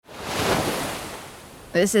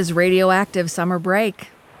This is Radioactive Summer Break.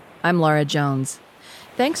 I'm Laura Jones.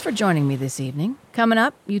 Thanks for joining me this evening. Coming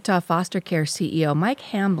up, Utah Foster Care CEO Mike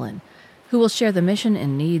Hamblin, who will share the mission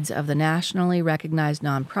and needs of the nationally recognized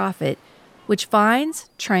nonprofit, which finds,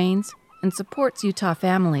 trains, and supports Utah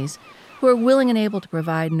families who are willing and able to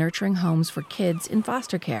provide nurturing homes for kids in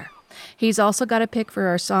foster care. He's also got a pick for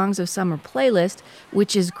our Songs of Summer playlist,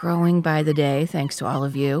 which is growing by the day thanks to all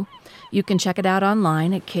of you. You can check it out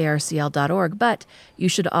online at krcl.org, but you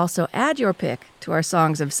should also add your pick to our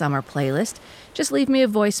Songs of Summer playlist. Just leave me a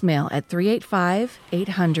voicemail at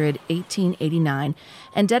 385-800-1889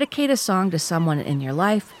 and dedicate a song to someone in your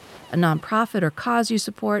life, a nonprofit or cause you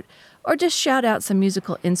support, or just shout out some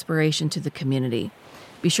musical inspiration to the community.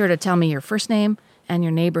 Be sure to tell me your first name and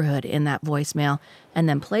your neighborhood in that voicemail, and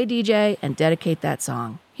then play DJ and dedicate that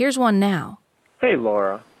song. Here's one now. Hey,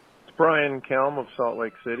 Laura. It's Brian Kelm of Salt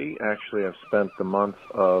Lake City. Actually, I've spent the month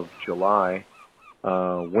of July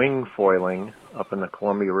wing foiling up in the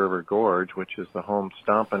Columbia River Gorge, which is the home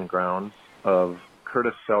stomping grounds of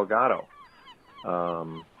Curtis Salgado,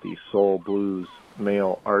 the Soul Blues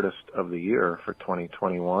Male Artist of the Year for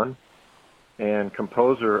 2021, and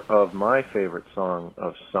composer of my favorite song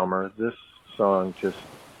of summer. This song just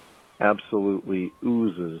absolutely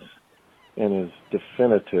oozes and is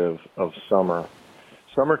definitive of summer.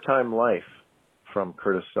 Summertime Life from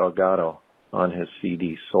Curtis Salgado on his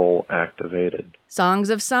CD Soul Activated. Songs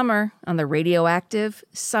of Summer on the Radioactive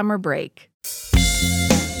Summer Break.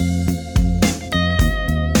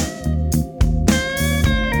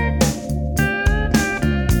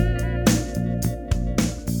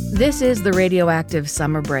 This is the Radioactive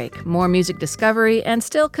Summer Break. More music discovery and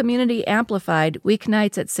still community amplified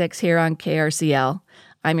weeknights at 6 here on KRCL.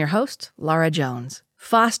 I'm your host, Laura Jones.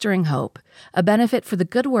 Fostering Hope, a benefit for the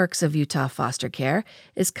good works of Utah Foster Care,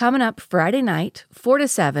 is coming up Friday night, 4 to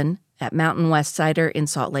 7 at Mountain West Cider in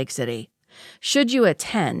Salt Lake City. Should you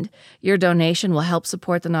attend, your donation will help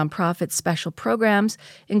support the nonprofit's special programs,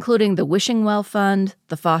 including the Wishing Well Fund,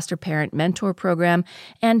 the Foster Parent Mentor Program,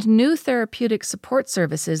 and new therapeutic support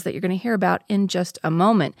services that you're going to hear about in just a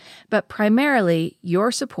moment. But primarily,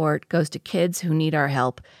 your support goes to kids who need our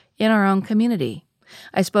help in our own community.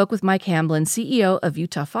 I spoke with Mike Hamblin, CEO of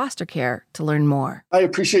Utah Foster Care, to learn more. I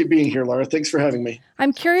appreciate being here, Laura. Thanks for having me.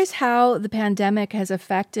 I'm curious how the pandemic has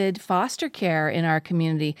affected foster care in our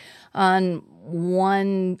community.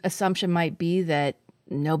 One assumption might be that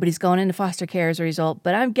nobody's going into foster care as a result,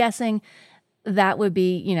 but I'm guessing that would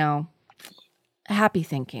be, happy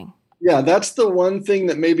thinking. Yeah, that's the one thing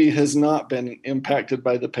that maybe has not been impacted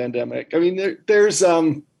by the pandemic. I mean,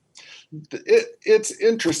 it's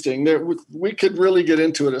interesting. We could really get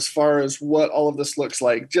into it as far as what all of this looks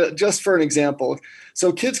like. Just for an example,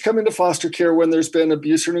 so kids come into foster care when there's been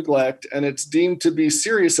abuse or neglect, and it's deemed to be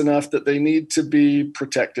serious enough that they need to be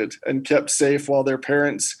protected and kept safe while their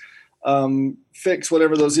parents fix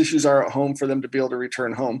whatever those issues are at home for them to be able to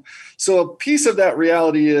return home. So a piece of that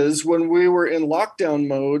reality is when we were in lockdown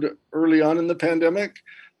mode early on in the pandemic,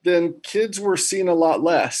 then kids were seen a lot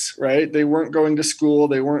less, right? They weren't going to school.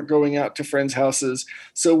 They weren't going out to friends' houses.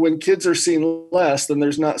 So when kids are seen less, then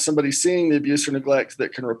there's not somebody seeing the abuse or neglect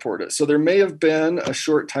that can report it. So there may have been a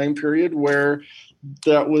short time period where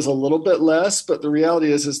that was a little bit less, but the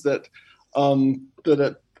reality is that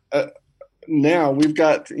now we've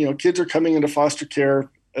got, kids are coming into foster care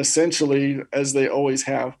essentially as they always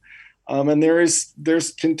have. And there's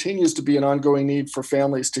continues to be an ongoing need for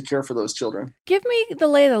families to care for those children. Give me the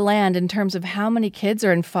lay of the land in terms of how many kids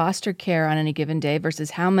are in foster care on any given day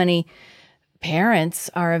versus how many parents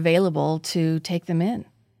are available to take them in.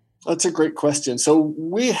 That's a great question. So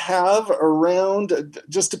we have around,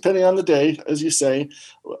 just depending on the day, as you say,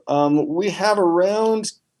 we have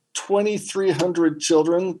around 2,300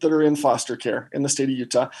 children that are in foster care in the state of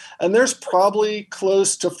Utah. And there's probably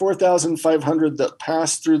close to 4,500 that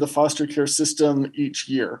pass through the foster care system each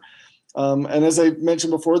year. And as I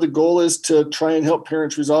mentioned before, the goal is to try and help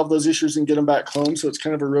parents resolve those issues and get them back home. So it's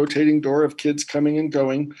kind of a rotating door of kids coming and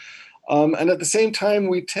going. And at the same time,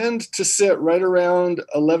 we tend to sit right around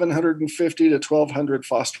 1,150 to 1,200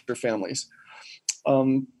 foster families.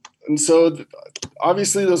 And so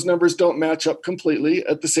obviously those numbers don't match up completely.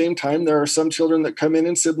 At the same time, there are some children that come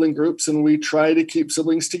in sibling groups, and we try to keep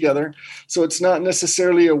siblings together. So it's not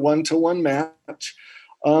necessarily a one-to-one match.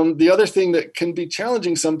 The other thing that can be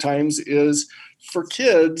challenging sometimes is for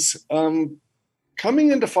kids,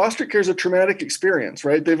 coming into foster care is a traumatic experience,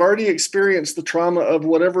 right? They've already experienced the trauma of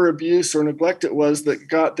whatever abuse or neglect it was that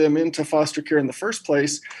got them into foster care in the first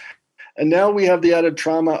place. And now we have the added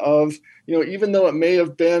trauma of, even though it may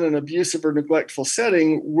have been an abusive or neglectful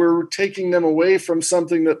setting, we're taking them away from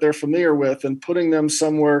something that they're familiar with and putting them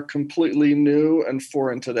somewhere completely new and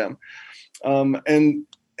foreign to them. And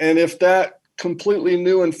if that completely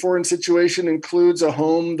new and foreign situation includes a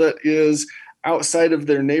home that is outside of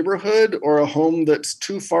their neighborhood or a home that's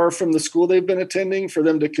too far from the school they've been attending for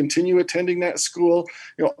them to continue attending that school,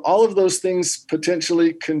 all of those things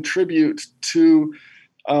potentially contribute to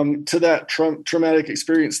that traumatic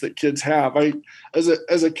experience that kids have. As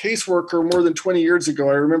a caseworker more than 20 years ago,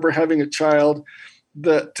 I remember having a child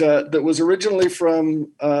that was originally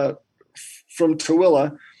from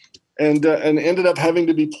Tooele and ended up having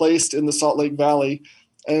to be placed in the Salt Lake Valley.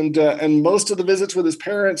 And most of the visits with his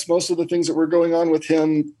parents, most of the things that were going on with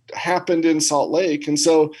him happened in Salt Lake. And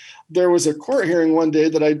so there was a court hearing one day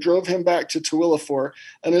that I drove him back to Tooele for.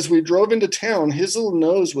 And as we drove into town, his little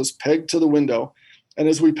nose was pegged to the window. And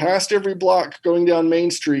as we passed every block going down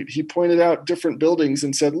Main Street, he pointed out different buildings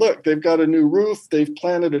and said, look, they've got a new roof, they've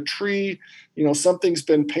planted a tree, something's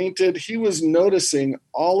been painted. He was noticing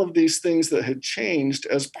all of these things that had changed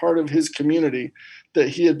as part of his community that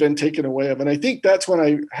he had been taken away of. And I think that's when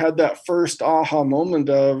I had that first aha moment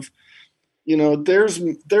of,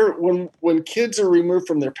 when kids are removed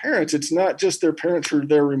from their parents, it's not just their parents who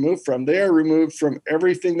they're removed from. They are removed from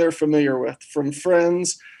everything they're familiar with, from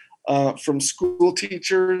friends, from school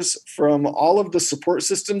teachers, from all of the support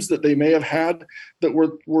systems that they may have had that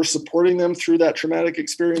were supporting them through that traumatic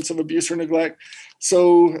experience of abuse or neglect.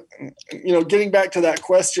 So, getting back to that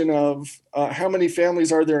question of how many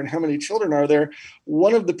families are there and how many children are there,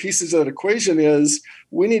 one of the pieces of that equation is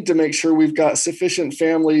we need to make sure we've got sufficient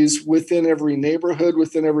families within every neighborhood,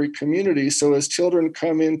 within every community. So as children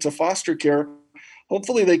come into foster care,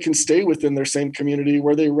 hopefully they can stay within their same community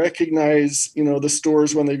where they recognize, the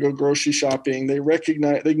stores when they go grocery shopping. They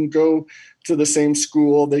can go to the same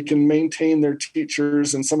school. They can maintain their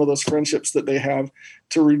teachers and some of those friendships that they have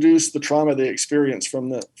to reduce the trauma they experience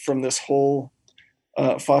from this whole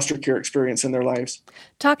foster care experience in their lives.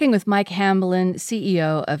 Talking with Mike Hamblin,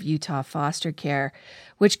 CEO of Utah Foster Care,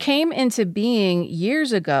 which came into being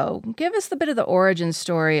years ago. Give us a bit of the origin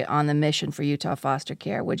story on the mission for Utah Foster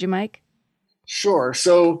Care, would you, Mike? Sure.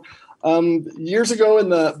 So years ago,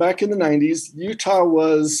 back in the 90s, Utah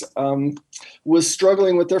was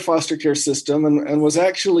struggling with their foster care system and was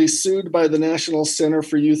actually sued by the National Center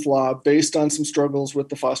for Youth Law based on some struggles with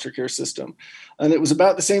the foster care system. And it was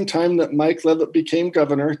about the same time that Mike Leavitt became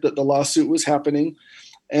governor that the lawsuit was happening.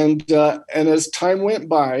 And as time went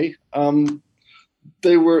by,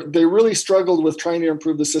 they really struggled with trying to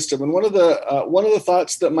improve the system. And one of the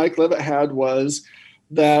thoughts that Mike Leavitt had was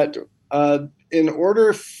that in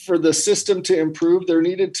order for the system to improve, there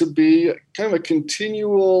needed to be kind of a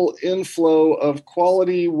continual inflow of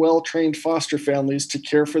quality, well-trained foster families to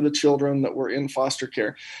care for the children that were in foster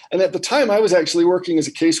care. And at the time, I was actually working as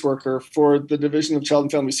a caseworker for the Division of Child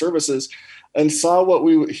and Family Services and saw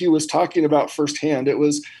what he was talking about firsthand. It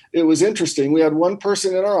was interesting. We had one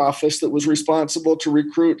person in our office that was responsible to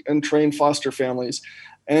recruit and train foster families.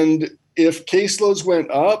 And if caseloads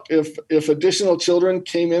went up, if additional children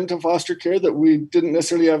came into foster care that we didn't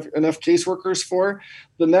necessarily have enough caseworkers for,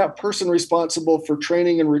 then that person responsible for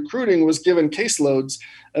training and recruiting was given caseloads.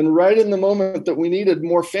 And right in the moment that we needed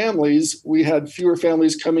more families, we had fewer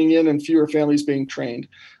families coming in and fewer families being trained.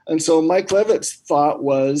 And so Mike Leavitt's thought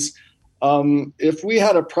was, if we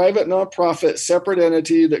had a private nonprofit separate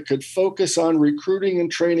entity that could focus on recruiting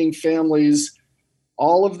and training families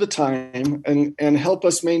all of the time and help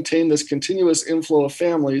us maintain this continuous inflow of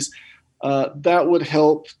families, that would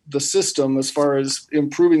help the system as far as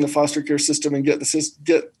improving the foster care system and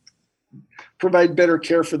provide better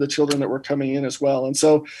care for the children that were coming in as well. And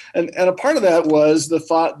so, and a part of that was the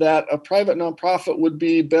thought that a private nonprofit would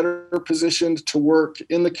be better positioned to work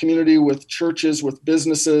in the community with churches, with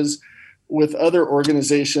businesses, with other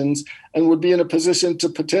organizations, and would be in a position to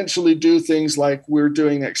potentially do things like we're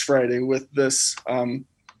doing next Friday with this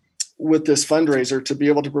fundraiser to be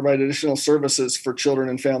able to provide additional services for children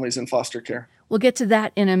and families in foster care. We'll get to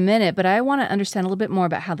that in a minute, but I want to understand a little bit more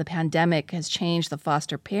about how the pandemic has changed the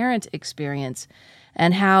foster parent experience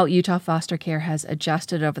and how Utah Foster Care has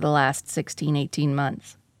adjusted over the last 16, 18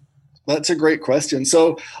 months. That's a great question.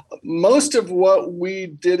 So most of what we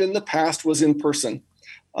did in the past was in person.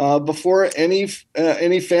 Before any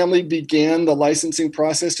family began the licensing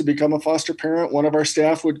process to become a foster parent, one of our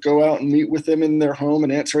staff would go out and meet with them in their home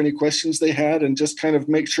and answer any questions they had and just kind of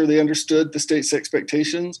make sure they understood the state's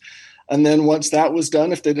expectations. And then once that was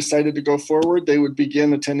done, if they decided to go forward, they would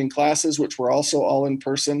begin attending classes, which were also all in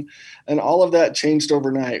person. And all of that changed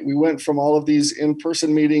overnight. We went from all of these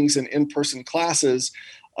in-person meetings and in-person classes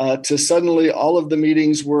to suddenly all of the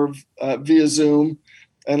meetings were via Zoom,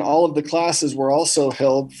 and all of the classes were also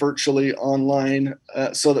held virtually online,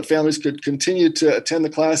 so that families could continue to attend the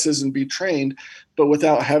classes and be trained, but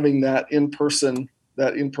without having that in-person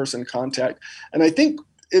contact. And I think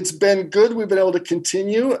it's been good. We've been able to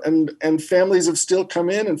continue, and families have still come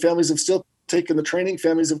in, and families have still taken the training.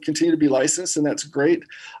 Families have continued to be licensed, and that's great.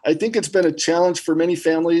 I think it's been a challenge for many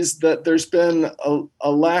families that there's been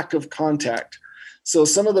a lack of contact. So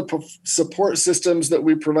some of the support systems that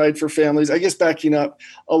we provide for families, I guess backing up,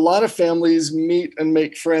 a lot of families meet and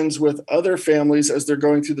make friends with other families as they're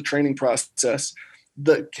going through the training process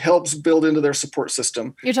that helps build into their support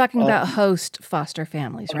system. You're talking about host foster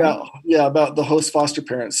families, right? About the host foster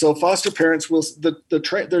parents. So foster parents will,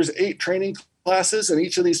 there's 8 training classes, and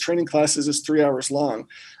each of these training classes is 3 hours long.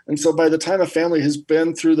 And so by the time a family has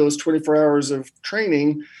been through those 24 hours of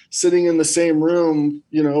training, sitting in the same room,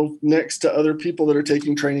 next to other people that are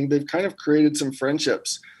taking training, they've kind of created some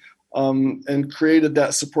friendships and created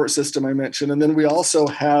that support system I mentioned. And then we also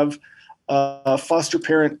have foster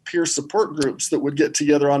parent peer support groups that would get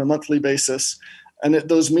together on a monthly basis. And at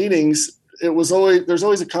those meetings, there's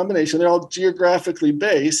always a combination. They're all geographically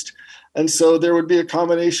based. And so there would be a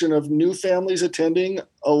combination of new families attending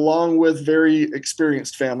along with very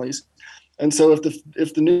experienced families. And so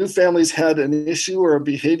if the new families had an issue or a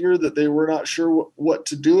behavior that they were not sure what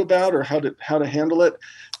to do about or how to handle it,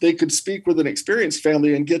 they could speak with an experienced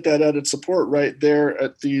family and get that added support right there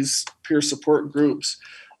at these peer support groups.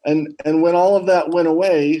 And when all of that went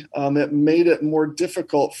away, it made it more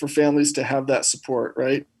difficult for families to have that support,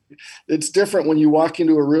 right? It's different when you walk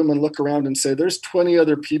into a room and look around and say, there's 20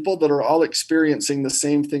 other people that are all experiencing the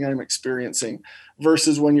same thing I'm experiencing,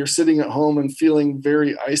 versus when you're sitting at home and feeling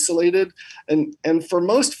very isolated. And for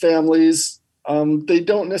most families, they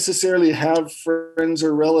don't necessarily have friends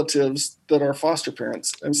or relatives that are foster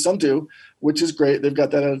parents. And some do, which is great. They've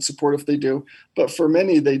got that added support if they do. But for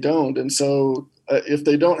many, they don't. And so if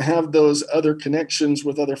they don't have those other connections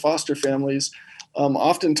with other foster families,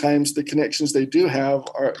 oftentimes the connections they do have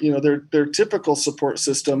are, their typical support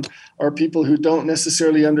system are people who don't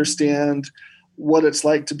necessarily understand what it's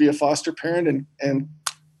like to be a foster parent and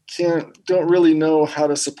don't really know how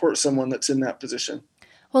to support someone that's in that position.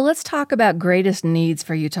 Well, let's talk about greatest needs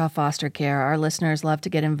for Utah foster care. Our listeners love to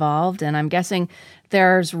get involved, and I'm guessing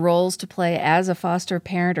there's roles to play as a foster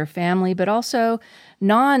parent or family, but also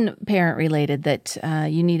non-parent related that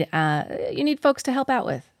you need folks to help out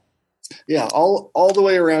with. Yeah, all the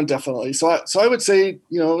way around, definitely. So I would say,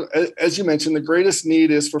 as you mentioned, the greatest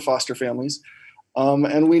need is for foster families.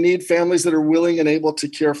 And we need families that are willing and able to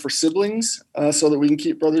care for siblings so that we can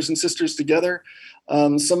keep brothers and sisters together.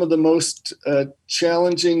 Some of the most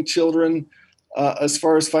challenging children as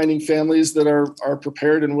far as finding families that are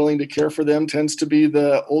prepared and willing to care for them tends to be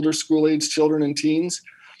the older school-age children and teens.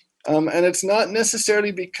 And it's not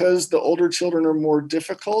necessarily because the older children are more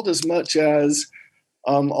difficult as much as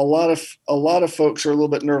a lot of folks are a little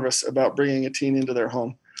bit nervous about bringing a teen into their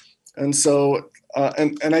home. And so,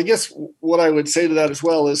 and I guess what I would say to that as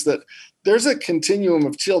well is that there's a continuum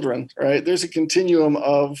of children, right? There's a continuum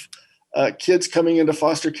of kids coming into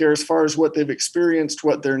foster care as far as what they've experienced,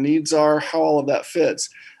 what their needs are, how all of that fits.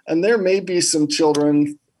 And there may be some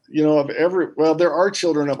children, there are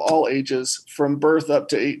children of all ages from birth up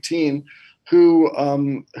to 18 who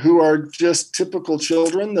are just typical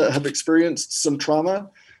children that have experienced some trauma.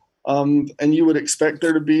 And you would expect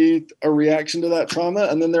there to be a reaction to that trauma.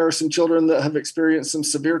 And then there are some children that have experienced some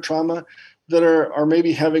severe trauma that are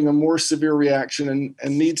maybe having a more severe reaction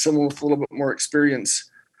and need someone with a little bit more experience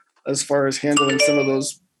as far as handling some of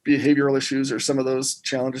those behavioral issues or some of those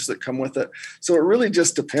challenges that come with it. So it really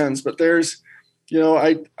just depends. But there's,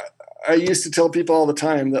 I used to tell people all the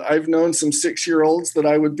time that I've known some 6-year-olds that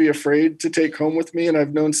I would be afraid to take home with me. And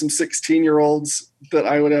I've known some 16-year-olds that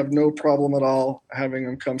I would have no problem at all having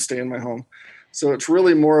them come stay in my home. So it's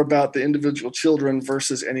really more about the individual children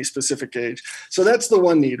versus any specific age. So that's the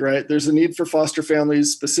one need, right? There's a need for foster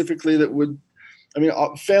families specifically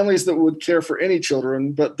families that would care for any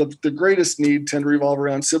children, but the greatest need tend to revolve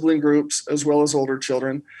around sibling groups as well as older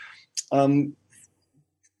children.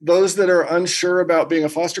 Those that are unsure about being a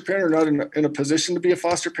foster parent or not in a position to be a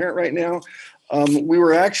foster parent right now, we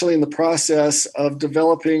were actually in the process of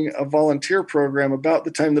developing a volunteer program about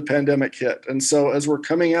the time the pandemic hit. And so as we're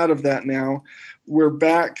coming out of that now, we're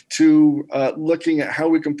back to looking at how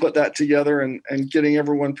we can put that together and getting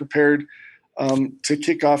everyone prepared to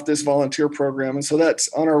kick off this volunteer program. And so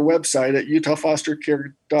that's on our website at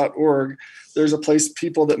utahfostercare.org. There's a place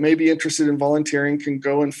people that may be interested in volunteering can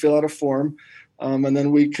go and fill out a form. And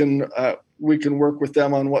then we can we can work with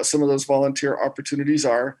them on what some of those volunteer opportunities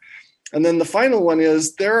are. And then the final one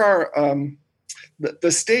is there are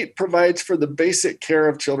the state provides for the basic care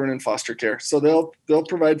of children in foster care. So they'll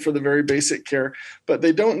provide for the very basic care, but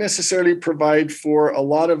they don't necessarily provide for a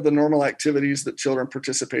lot of the normal activities that children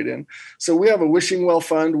participate in. So we have a Wishing Well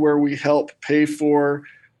Fund where we help pay for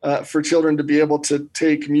children to be able to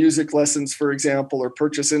take music lessons, for example, or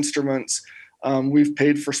purchase instruments. We've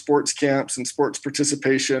paid for sports camps and sports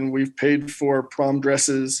participation. We've paid for prom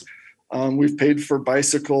dresses. We've paid for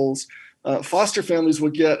bicycles. Foster families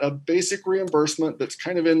will get a basic reimbursement that's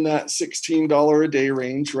kind of in that $16 a day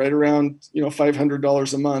range, right around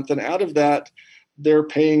 $500 a month. And out of that, they're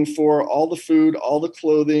paying for all the food, all the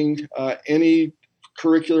clothing, any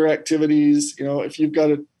curricular activities. If you've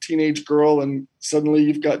got a teenage girl and suddenly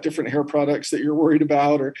you've got different hair products that you're worried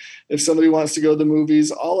about, or if somebody wants to go to the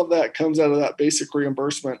movies, all of that comes out of that basic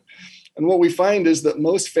reimbursement. And what we find is that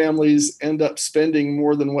most families end up spending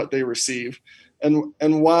more than what they receive. And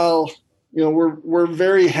while we're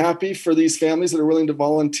very happy for these families that are willing to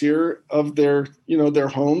volunteer of their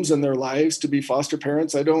homes and their lives to be foster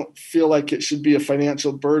parents, I don't feel like it should be a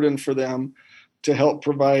financial burden for them to help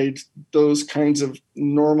provide those kinds of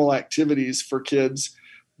normal activities for kids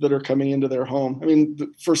that are coming into their home. I mean,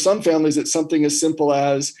 for some families, it's something as simple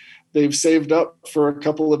as they've saved up for a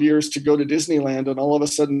couple of years to go to Disneyland, and all of a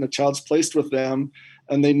sudden a child's placed with them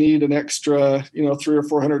and they need an extra, $300 or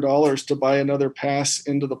 $400 to buy another pass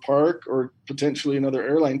into the park or potentially another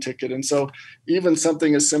airline ticket. And so even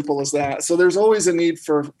something as simple as that. So there's always a need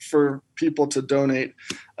for people to donate.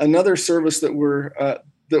 Another service that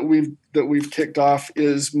we've kicked off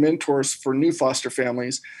is mentors for new foster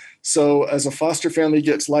families. So as a foster family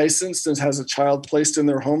gets licensed and has a child placed in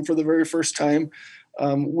their home for the very first time,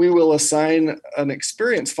 we will assign an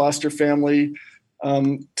experienced foster family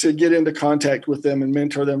to get into contact with them and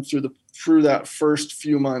mentor them through that first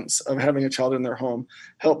few months of having a child in their home,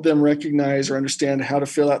 help them recognize or understand how to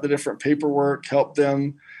fill out the different paperwork, help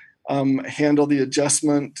them handle the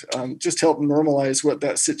adjustment, just help normalize what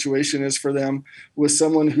that situation is for them with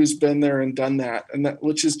someone who's been there and done that,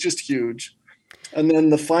 which is just huge. And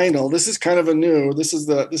then the final, this is kind of this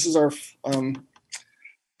is our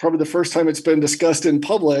probably the first time it's been discussed in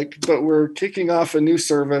public, but we're kicking off a new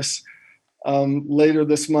service later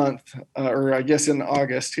this month, or I guess in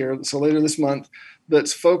August here. So later this month,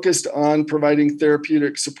 that's focused on providing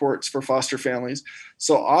therapeutic supports for foster families.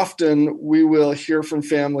 So often we will hear from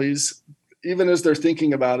families, even as they're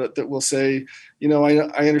thinking about it, that will say,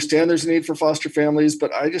 I understand there's a need for foster families,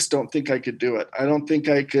 but I just don't think I could do it. I don't think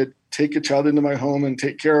I could take a child into my home and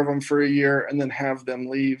take care of them for a year and then have them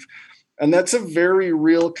leave. And that's a very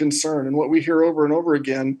real concern. And what we hear over and over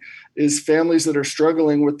again is families that are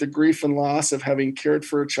struggling with the grief and loss of having cared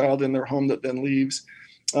for a child in their home that then leaves.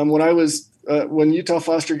 When Utah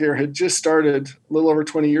Foster Care had just started a little over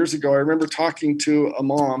 20 years ago, I remember talking to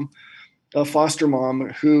a foster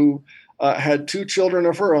mom who had two children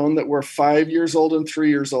of her own that were 5 years old and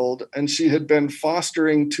 3 years old. And she had been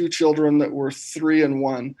fostering two children that were 3 and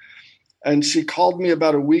 1. And she called me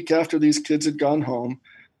about a week after these kids had gone home.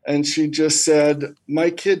 And she just said, my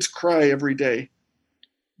kids cry every day.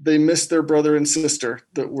 They miss their brother and sister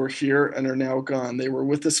that were here and are now gone. They were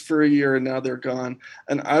with us for a year and now they're gone.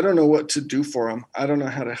 And I don't know what to do for them. I don't know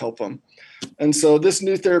how to help them. And so this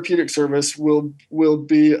new therapeutic service will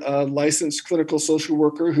be a licensed clinical social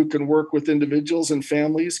worker who can work with individuals and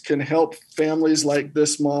families, can help families like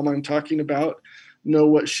this mom I'm talking about know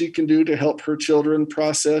what she can do to help her children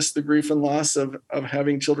process the grief and loss of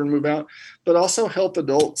having children move out, but also help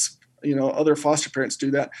adults, other foster parents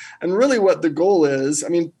do that. And really what the goal is,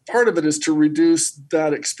 part of it is to reduce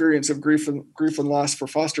that experience of grief and loss for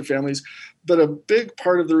foster families. But a big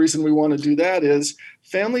part of the reason we want to do that is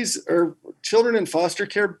families or children in foster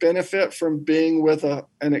care benefit from being with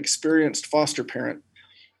an experienced foster parent.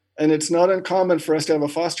 And it's not uncommon for us to have a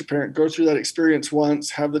foster parent go through that experience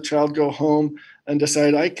once, have the child go home and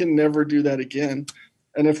decide, I can never do that again.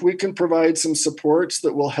 And if we can provide some supports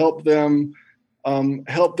that will help them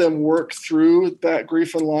work through that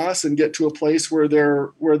grief and loss and get to a place where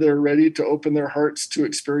they're ready to open their hearts to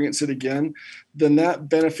experience it again, then that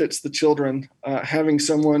benefits the children, having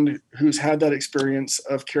someone who's had that experience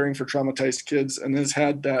of caring for traumatized kids and has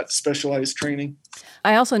had that specialized training.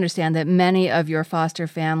 I also understand that many of your foster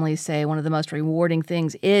families say one of the most rewarding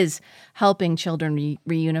things is helping children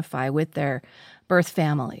reunify with their birth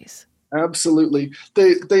families. Absolutely.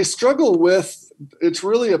 They struggle with, it's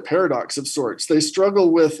really a paradox of sorts. They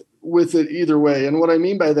struggle with it either way. And what I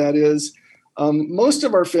mean by that is most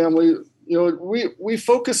of our family, we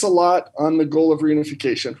focus a lot on the goal of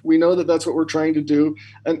reunification. We know that that's what we're trying to do.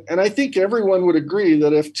 And I think everyone would agree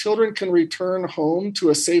that if children can return home to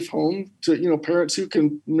a safe home, to, parents who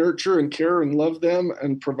can nurture and care and love them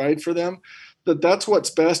and provide for them, that's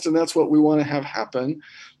what's best. And that's what we want to have happen.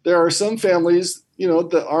 There are some families,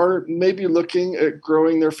 that are maybe looking at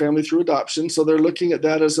growing their family through adoption. So they're looking at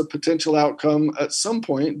that as a potential outcome at some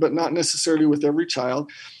point, but not necessarily with every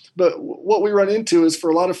child. But what we run into is,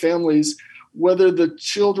 for a lot of families, whether the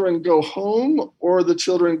children go home or the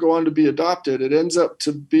children go on to be adopted, it ends up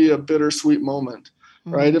to be a bittersweet moment,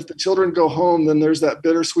 right? If the children go home, then there's that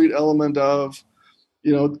bittersweet element of,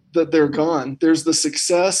 that they're gone. There's the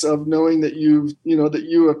success of knowing that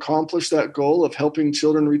you accomplished that goal of helping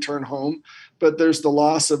children return home, but there's the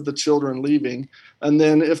loss of the children leaving. And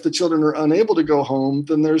then if the children are unable to go home,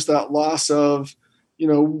 then there's that loss of,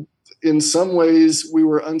 in some ways we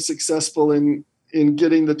were unsuccessful in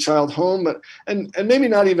getting the child home, but and maybe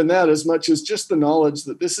not even that, as much as just the knowledge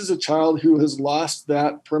that this is a child who has lost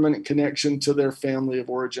that permanent connection to their family of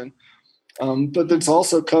origin. But this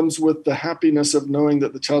also comes with the happiness of knowing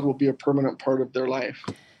that the child will be a permanent part of their life.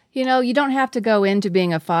 You don't have to go into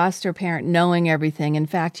being a foster parent knowing everything. In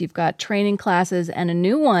fact, you've got training classes and a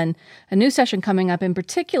new session coming up in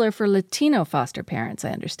particular for Latino foster parents, I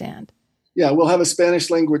understand. Yeah, we'll have a Spanish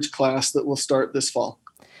language class that will start this fall.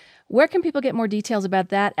 Where can people get more details about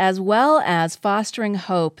that, as well as Fostering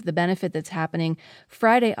Hope, the benefit that's happening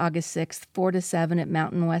Friday, August 6th, 4 to 7 at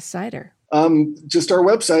Mountain West Cider? Just our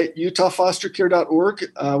website,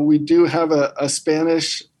 utahfostercare.org. We do have a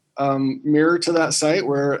Spanish mirror to that site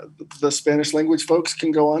where the Spanish language folks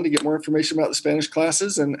can go on to get more information about the Spanish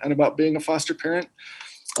classes and about being a foster parent.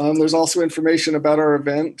 There's also information about our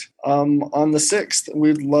event on the 6th.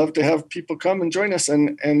 We'd love to have people come and join us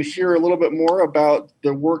and hear a little bit more about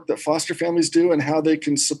the work that foster families do and how they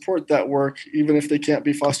can support that work, even if they can't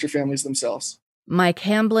be foster families themselves. Mike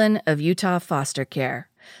Hamblin of Utah Foster Care.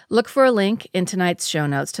 Look for a link in tonight's show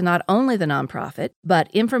notes to not only the nonprofit, but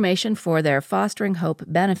information for their Fostering Hope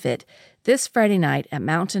benefit this Friday night at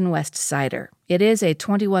Mountain West Cider. It is a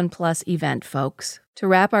 21-plus event, folks. To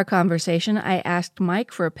wrap our conversation, I asked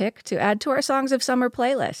Mike for a pick to add to our Songs of Summer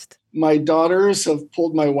playlist. My daughters have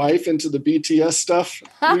pulled my wife into the BTS stuff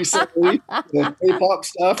recently, the K-pop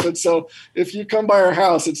stuff. And so if you come by our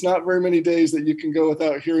house, it's not very many days that you can go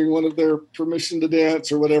without hearing one of their Permission to Dance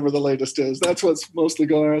or whatever the latest is. That's what's mostly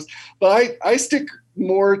going on. But I stick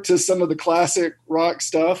more to some of the classic rock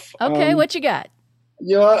stuff. Okay, what you got?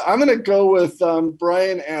 You know what? I'm going to go with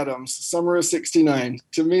Bryan Adams, Summer of '69.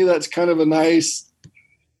 To me, that's kind of a nice...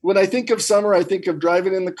 When I think of summer, I think of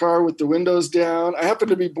driving in the car with the windows down. I happen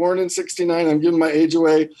to be born in '69. I'm giving my age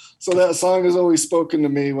away. So that song has always spoken to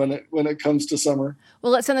me when it comes to summer.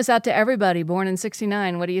 Well, let's send this out to everybody born in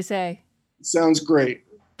 '69. What do you say? Sounds great.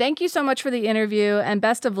 Thank you so much for the interview, and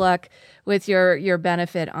best of luck with your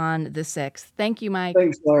benefit on the 6th. Thank you, Mike.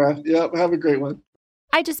 Thanks, Laura. Yep, have a great one.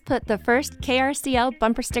 I just put the first KRCL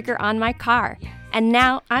bumper sticker on my car, and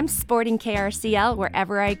now I'm sporting KRCL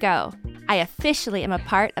wherever I go. I officially am a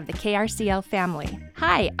part of the KRCL family.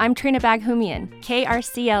 Hi, I'm Trina Baghumian,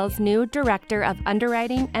 KRCL's new Director of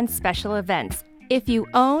Underwriting and Special Events. If you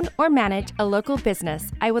own or manage a local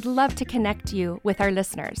business, I would love to connect you with our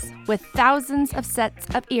listeners. With thousands of sets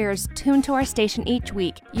of ears tuned to our station each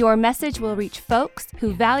week, your message will reach folks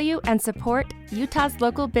who value and support Utah's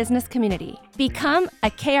local business community. Become a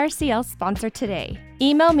KRCL sponsor today.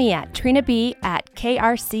 Email me at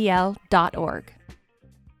trinab@krcl.org.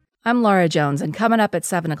 I'm Laura Jones, and coming up at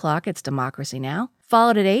 7 o'clock, it's Democracy Now!,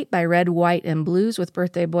 followed at 8 by Red, White, and Blues with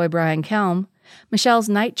birthday boy Brian Kelm, Michelle's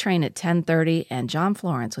Night Train at 10:30, and John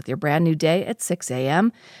Florence with your brand new day at 6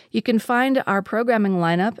 a.m. You can find our programming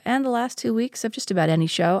lineup and the last 2 weeks of just about any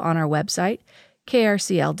show on our website,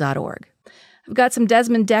 krcl.org. I've got some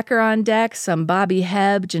Desmond Decker on deck, some Bobby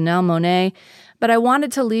Hebb, Janelle Monáe, but I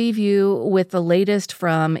wanted to leave you with the latest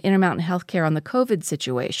from Intermountain Healthcare on the COVID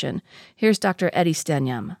situation. Here's Dr. Eddie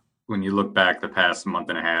Stenyam. When you look back the past month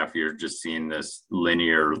and a half, you're just seeing this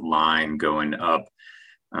linear line going up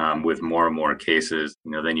with more and more cases.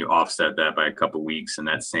 Then you offset that by a couple of weeks, and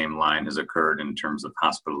that same line has occurred in terms of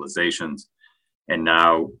hospitalizations. And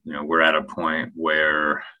now, we're at a point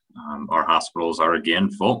where our hospitals are again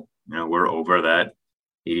full. We're over that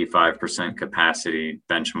 85% capacity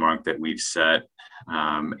benchmark that we've set.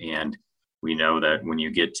 And we know that when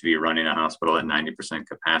you get to be running a hospital at 90%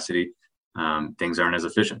 capacity, things aren't as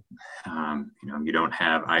efficient. You don't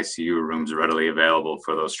have ICU rooms readily available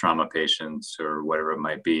for those trauma patients or whatever it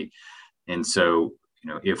might be. And so,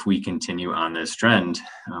 if we continue on this trend,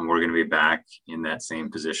 we're going to be back in that same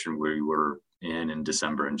position where we were in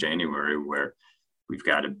December and January, where we've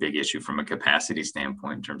got a big issue from a capacity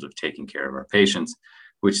standpoint in terms of taking care of our patients,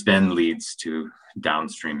 which then leads to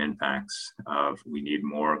downstream impacts of we need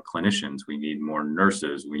more clinicians, we need more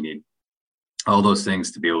nurses, we need all those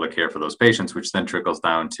things to be able to care for those patients, which then trickles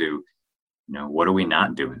down to, what are we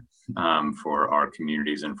not doing for our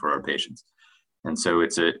communities and for our patients? And so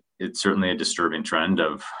it's certainly a disturbing trend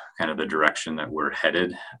of kind of the direction that we're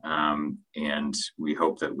headed. And we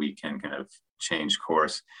hope that we can kind of change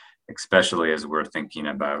course, especially as we're thinking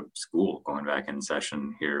about school going back in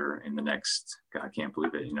session here in the next, I can't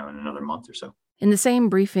believe it, in another month or so. In the same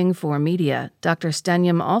briefing for media, Dr.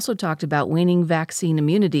 Stenjum also talked about waning vaccine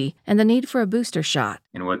immunity and the need for a booster shot.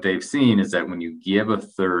 And what they've seen is that when you give a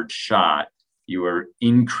third shot, you are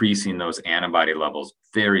increasing those antibody levels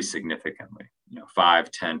very significantly,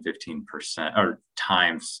 5, 10, 15%, or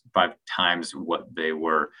 5 times what they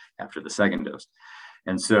were after the second dose.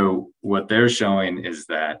 And so what they're showing is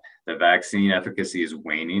that the vaccine efficacy is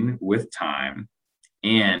waning with time,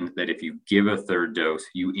 and that if you give a third dose,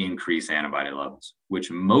 you increase antibody levels, which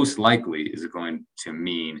most likely is going to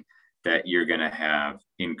mean that you're going to have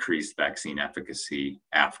increased vaccine efficacy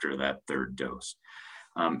after that third dose.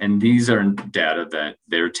 And these are data that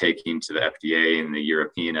they're taking to the FDA and the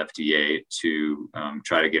European FDA to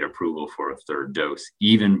try to get approval for a third dose,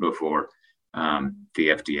 even before the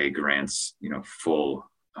FDA grants, full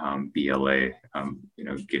BLA,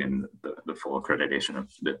 getting the full accreditation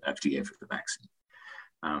of the FDA for the vaccine.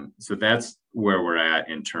 So that's where we're at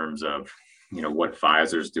in terms of, what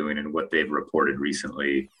Pfizer's doing and what they've reported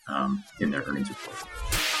recently in their earnings report.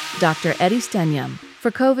 Dr. Eddie Stenjum.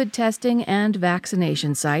 For COVID testing and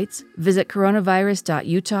vaccination sites, visit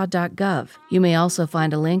coronavirus.utah.gov. You may also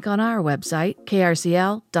find a link on our website,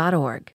 krcl.org.